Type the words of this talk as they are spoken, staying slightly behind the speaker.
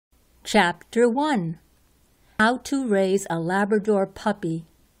Chapter 1. How to Raise a Labrador Puppy.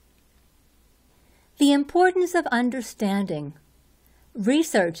 The importance of understanding.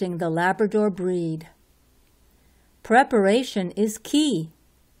 Researching the Labrador breed. Preparation is key.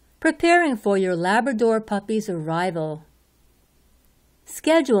 Preparing for your Labrador puppy's arrival.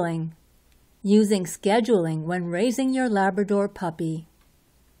 Scheduling. Using scheduling when raising your Labrador puppy.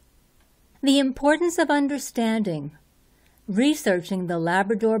 The importance of understanding. Researching the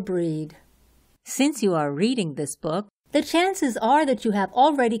Labrador breed. Since you are reading this book, the chances are that you have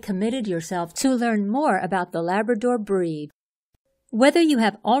already committed yourself to learn more about the Labrador breed. Whether you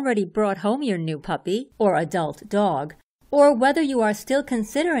have already brought home your new puppy or adult dog, or whether you are still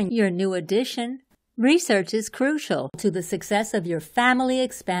considering your new addition, research is crucial to the success of your family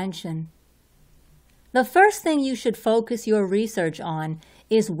expansion. The first thing you should focus your research on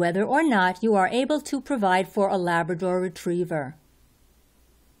is whether or not you are able to provide for a Labrador Retriever.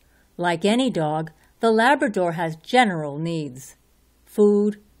 Like any dog, the Labrador has general needs: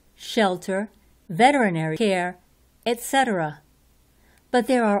 food, shelter, veterinary care, etc. But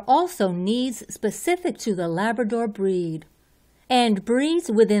there are also needs specific to the Labrador breed, and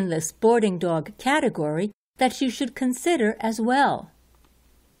breeds within the sporting dog category that you should consider as well.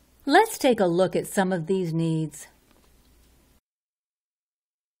 Let's take a look at some of these needs.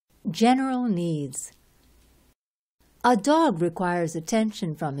 General needs. A dog requires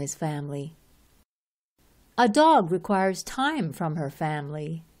attention from his family. A dog requires time from her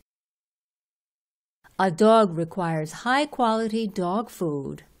family. A dog requires high-quality dog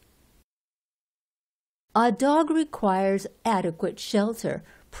food. A dog requires adequate shelter,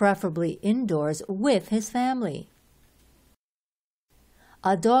 preferably indoors with his family.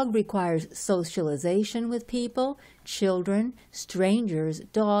 A dog requires socialization with people, children, strangers,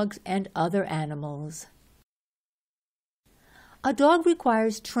 dogs, and other animals. A dog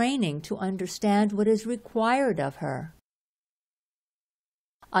requires training to understand what is required of her.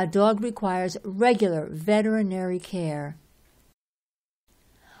 A dog requires regular veterinary care.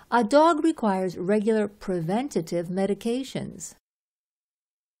 A dog requires regular preventative medications.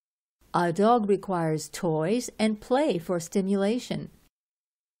 A dog requires toys and play for stimulation.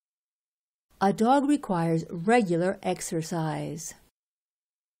 A dog requires regular exercise.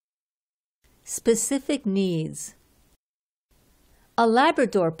 Specific needs. A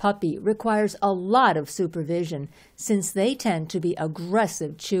Labrador puppy requires a lot of supervision since they tend to be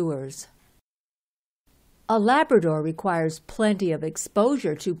aggressive chewers. A Labrador requires plenty of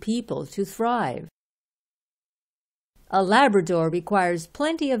exposure to people to thrive. A Labrador requires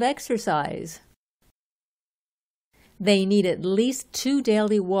plenty of exercise. They need at least 2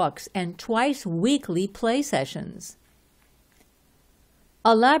 daily walks and twice weekly play sessions.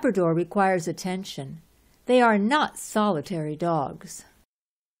 A Labrador requires attention. They are not solitary dogs.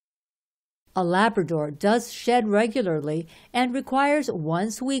 A Labrador does shed regularly and requires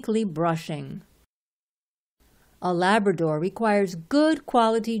once weekly brushing. A Labrador requires good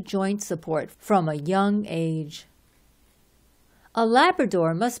quality joint support from a young age. A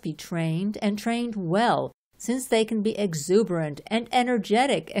Labrador must be trained and trained well, since they can be exuberant and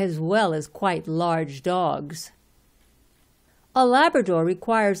energetic as well as quite large dogs. A Labrador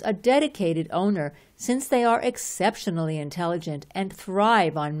requires a dedicated owner since they are exceptionally intelligent and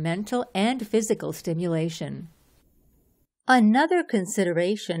thrive on mental and physical stimulation. Another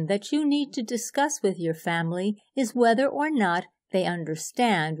consideration that you need to discuss with your family is whether or not they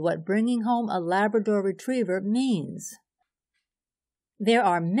understand what bringing home a Labrador Retriever means. There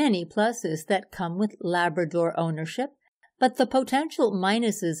are many pluses that come with Labrador ownership, but the potential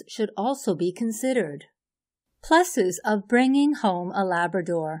minuses should also be considered. Pluses of bringing home a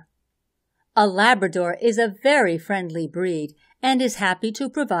Labrador. A Labrador is a very friendly breed and is happy to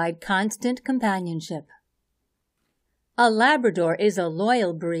provide constant companionship. A Labrador is a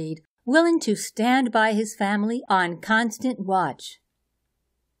loyal breed, willing to stand by his family on constant watch.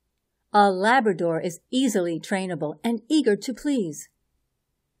 A Labrador is easily trainable and eager to please.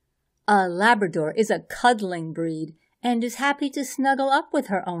 A Labrador is a cuddling breed and is happy to snuggle up with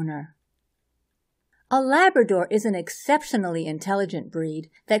her owner. A Labrador is an exceptionally intelligent breed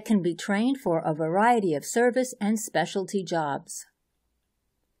that can be trained for a variety of service and specialty jobs.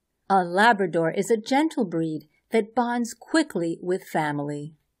 A Labrador is a gentle breed that bonds quickly with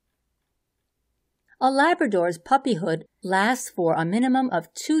family. A Labrador's puppyhood lasts for a minimum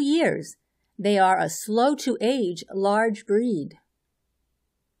of 2 years. They are a slow-to-age large breed.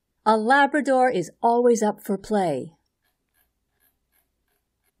 A Labrador is always up for play.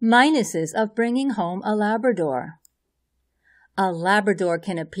 Minuses of bringing home a Labrador. A Labrador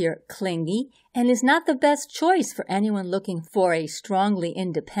can appear clingy and is not the best choice for anyone looking for a strongly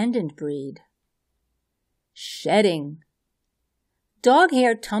independent breed. Shedding. Dog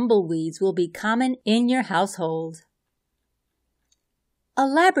hair tumbleweeds will be common in your household. A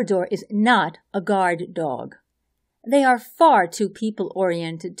Labrador is not a guard dog. They are far too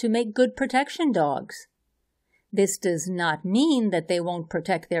people-oriented to make good protection dogs. This does not mean that they won't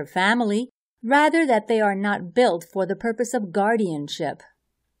protect their family, rather that they are not built for the purpose of guardianship.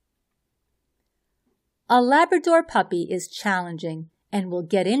 A Labrador puppy is challenging and will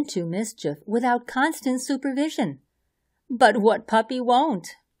get into mischief without constant supervision. But what puppy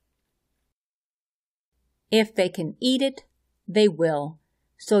won't? If they can eat it, they will,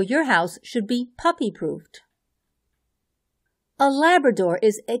 so your house should be puppy-proofed. A Labrador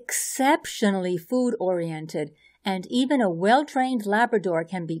is exceptionally food-oriented, and even a well-trained Labrador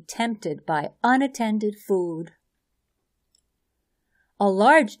can be tempted by unattended food. A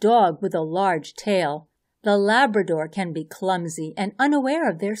large dog with a large tail, the Labrador can be clumsy and unaware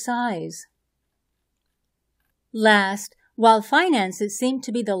of their size. Last, while finances seem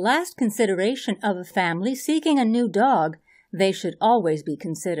to be the last consideration of a family seeking a new dog, they should always be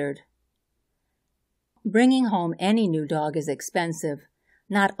considered. Bringing home any new dog is expensive,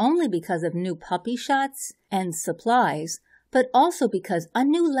 not only because of new puppy shots and supplies, but also because a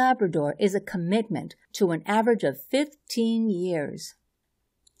new Labrador is a commitment to an average of 15 years.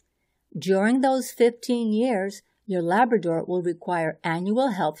 During those 15 years, your Labrador will require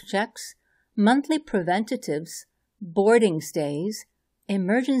annual health checks, monthly preventatives, boarding stays,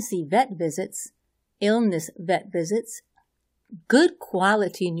 emergency vet visits, illness vet visits, good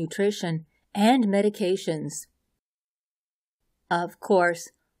quality nutrition, and medications. Of course,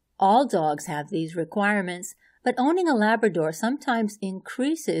 all dogs have these requirements, but owning a Labrador sometimes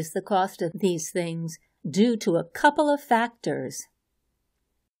increases the cost of these things due to a couple of factors.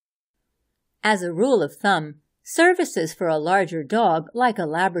 As a rule of thumb, services for a larger dog, like a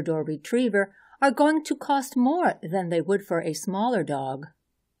Labrador Retriever, are going to cost more than they would for a smaller dog.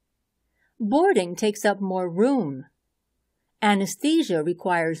 Boarding takes up more room. Anesthesia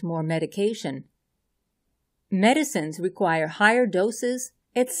requires more medication. Medicines require higher doses,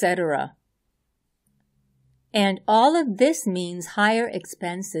 etc. And all of this means higher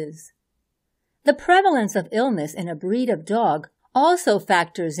expenses. The prevalence of illness in a breed of dog also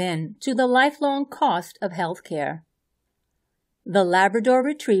factors in to the lifelong cost of health care. The Labrador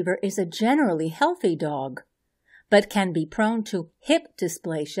Retriever is a generally healthy dog, but can be prone to hip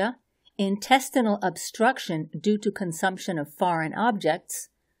dysplasia, intestinal obstruction due to consumption of foreign objects,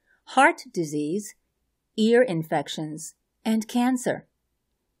 heart disease, ear infections, and cancer.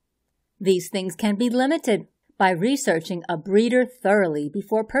 These things can be limited by researching a breeder thoroughly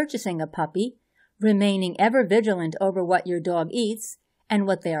before purchasing a puppy, remaining ever vigilant over what your dog eats and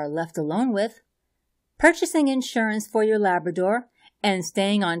what they are left alone with, purchasing insurance for your Labrador, and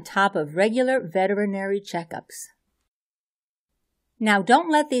staying on top of regular veterinary checkups. Now, don't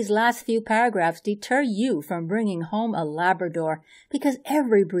let these last few paragraphs deter you from bringing home a Labrador, because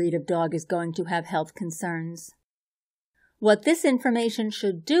every breed of dog is going to have health concerns. What this information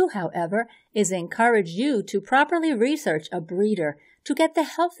should do, however, is encourage you to properly research a breeder to get the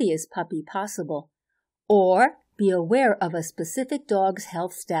healthiest puppy possible, or be aware of a specific dog's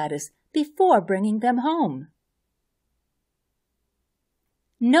health status before bringing them home.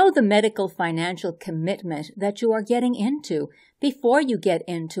 Know the medical financial commitment that you are getting into before you get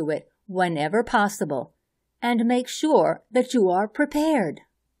into it whenever possible, and make sure that you are prepared.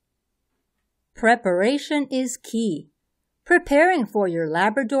 Preparation is key. Preparing for your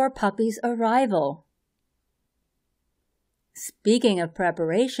Labrador puppy's arrival. Speaking of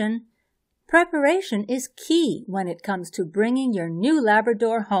preparation, preparation is key when it comes to bringing your new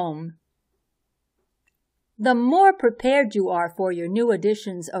Labrador home. The more prepared you are for your new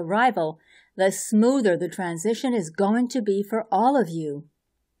addition's arrival, the smoother the transition is going to be for all of you.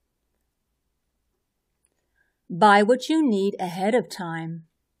 Buy what you need ahead of time.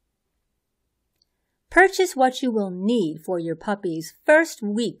 Purchase what you will need for your puppy's first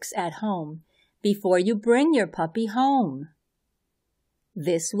weeks at home before you bring your puppy home.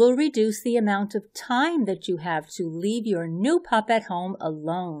 This will reduce the amount of time that you have to leave your new pup at home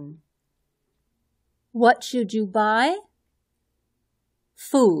alone. What should you buy?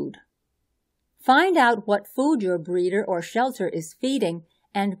 Food. Find out what food your breeder or shelter is feeding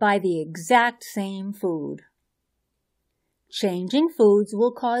and buy the exact same food. Changing foods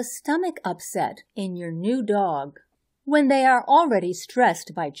will cause stomach upset in your new dog when they are already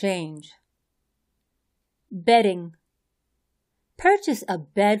stressed by change. Bedding. Purchase a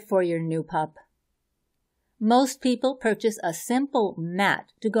bed for your new pup. Most people purchase a simple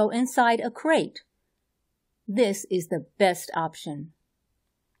mat to go inside a crate. This is the best option.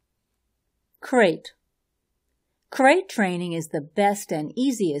 Crate. Crate training is the best and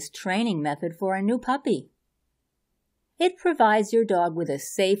easiest training method for a new puppy. It provides your dog with a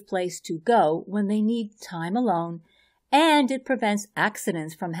safe place to go when they need time alone, and it prevents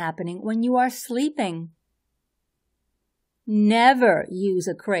accidents from happening when you are sleeping. Never use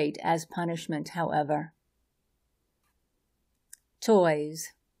a crate as punishment, however.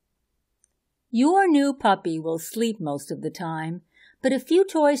 Toys. Your new puppy will sleep most of the time, but a few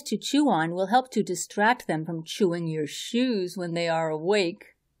toys to chew on will help to distract them from chewing your shoes when they are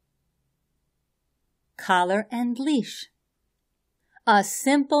awake. Collar and leash. A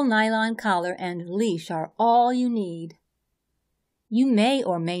simple nylon collar and leash are all you need. You may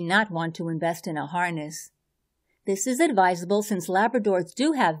or may not want to invest in a harness. This is advisable since Labradors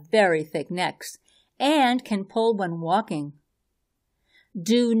do have very thick necks and can pull when walking.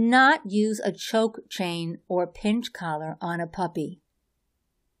 Do not use a choke chain or pinch collar on a puppy.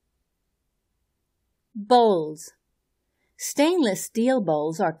 Bowls. Stainless steel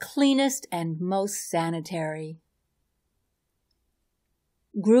bowls are cleanest and most sanitary.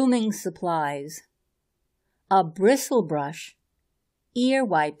 Grooming supplies. A bristle brush, ear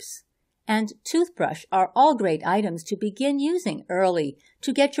wipes, and toothbrush are all great items to begin using early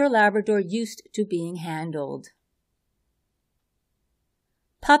to get your Labrador used to being handled.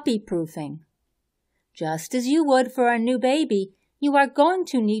 Puppy proofing. Just as you would for a new baby, you are going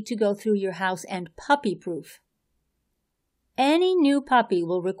to need to go through your house and puppy proof. Any new puppy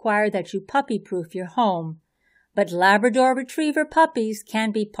will require that you puppy proof your home, but Labrador Retriever puppies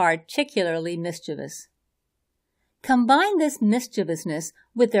can be particularly mischievous. Combine this mischievousness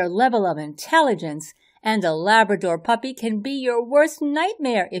with their level of intelligence, and a Labrador puppy can be your worst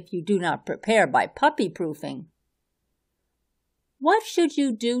nightmare if you do not prepare by puppy proofing. What should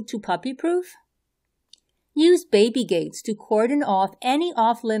you do to puppy proof? Use baby gates to cordon off any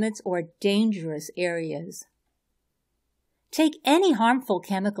off-limits or dangerous areas. Take any harmful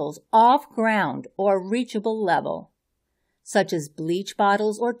chemicals off ground or reachable level, such as bleach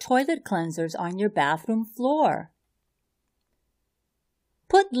bottles or toilet cleansers on your bathroom floor.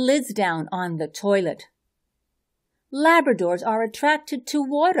 Put lids down on the toilet. Labradors are attracted to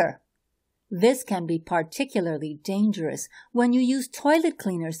water. This can be particularly dangerous when you use toilet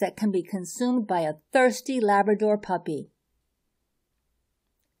cleaners that can be consumed by a thirsty Labrador puppy.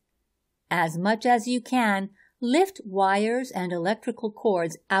 As much as you can, lift wires and electrical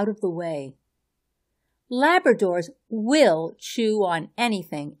cords out of the way. Labradors will chew on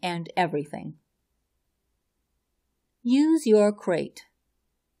anything and everything. Use your crate.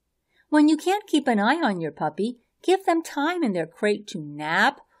 When you can't keep an eye on your puppy, give them time in their crate to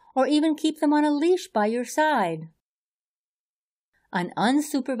nap or even keep them on a leash by your side. An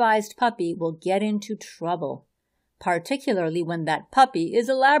unsupervised puppy will get into trouble, particularly when that puppy is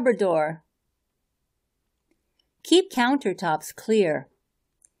a Labrador. Keep countertops clear.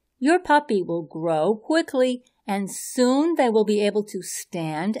 Your puppy will grow quickly, and soon they will be able to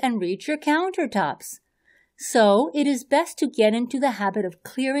stand and reach your countertops. So it is best to get into the habit of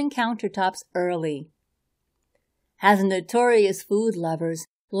clearing countertops early. As notorious food lovers,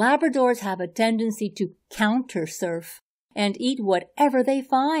 Labradors have a tendency to counter-surf and eat whatever they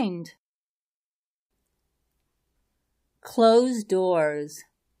find. Close doors.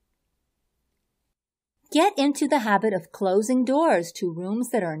 Get into the habit of closing doors to rooms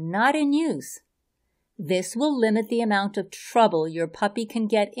that are not in use. This will limit the amount of trouble your puppy can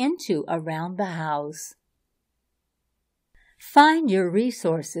get into around the house. Find your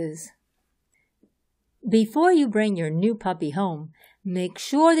resources. Before you bring your new puppy home, make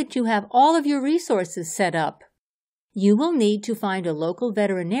sure that you have all of your resources set up. You will need to find a local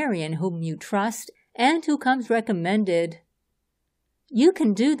veterinarian whom you trust and who comes recommended. You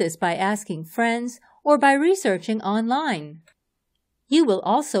can do this by asking friends or by researching online. You will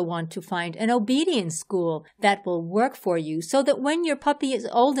also want to find an obedience school that will work for you so that when your puppy is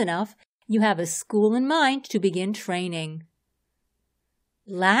old enough, you have a school in mind to begin training.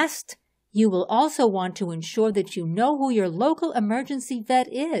 Last, you will also want to ensure that you know who your local emergency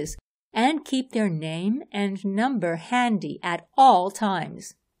vet is and keep their name and number handy at all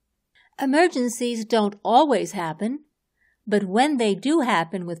times. Emergencies don't always happen, but when they do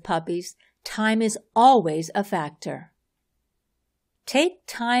happen with puppies, time is always a factor. Take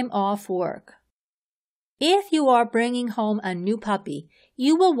time off work. If you are bringing home a new puppy,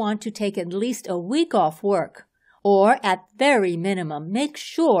 you will want to take at least a week off work, or at very minimum, make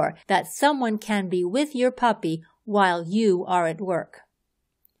sure that someone can be with your puppy while you are at work.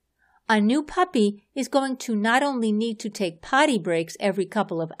 A new puppy is going to not only need to take potty breaks every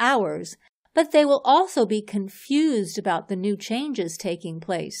couple of hours, but they will also be confused about the new changes taking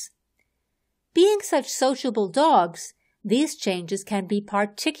place. Being such sociable dogs, these changes can be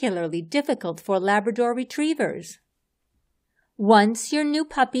particularly difficult for Labrador retrievers. Once your new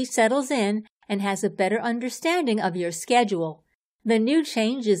puppy settles in and has a better understanding of your schedule, the new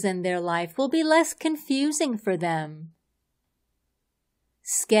changes in their life will be less confusing for them.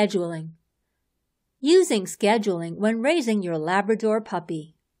 Scheduling. Using scheduling when raising your Labrador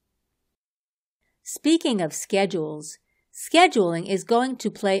puppy. Speaking of schedules, scheduling is going to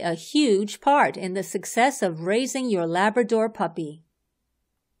play a huge part in the success of raising your Labrador puppy.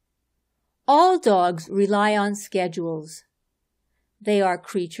 All dogs rely on schedules. They are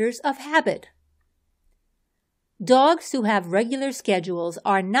creatures of habit. Dogs who have regular schedules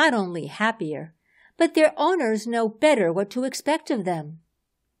are not only happier, but their owners know better what to expect of them.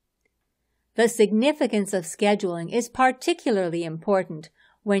 The significance of scheduling is particularly important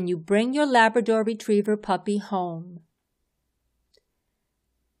when you bring your Labrador Retriever puppy home.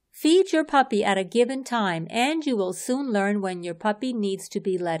 Feed your puppy at a given time and you will soon learn when your puppy needs to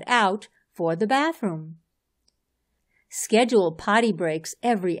be let out for the bathroom. Schedule potty breaks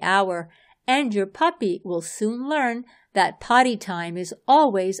every hour and your puppy will soon learn that potty time is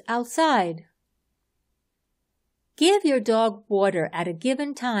always outside. Give your dog water at a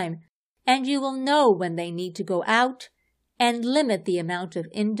given time and you will know when they need to go out and limit the amount of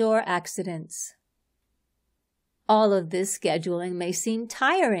indoor accidents. All of this scheduling may seem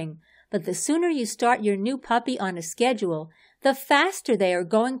tiring, but the sooner you start your new puppy on a schedule, the faster they are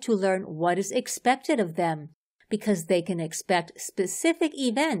going to learn what is expected of them, because they can expect specific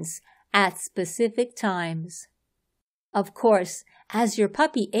events at specific times. Of course, as your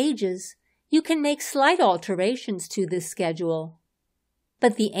puppy ages, you can make slight alterations to this schedule.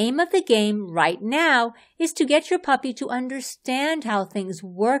 But the aim of the game right now is to get your puppy to understand how things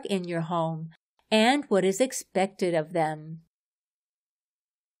work in your home and what is expected of them.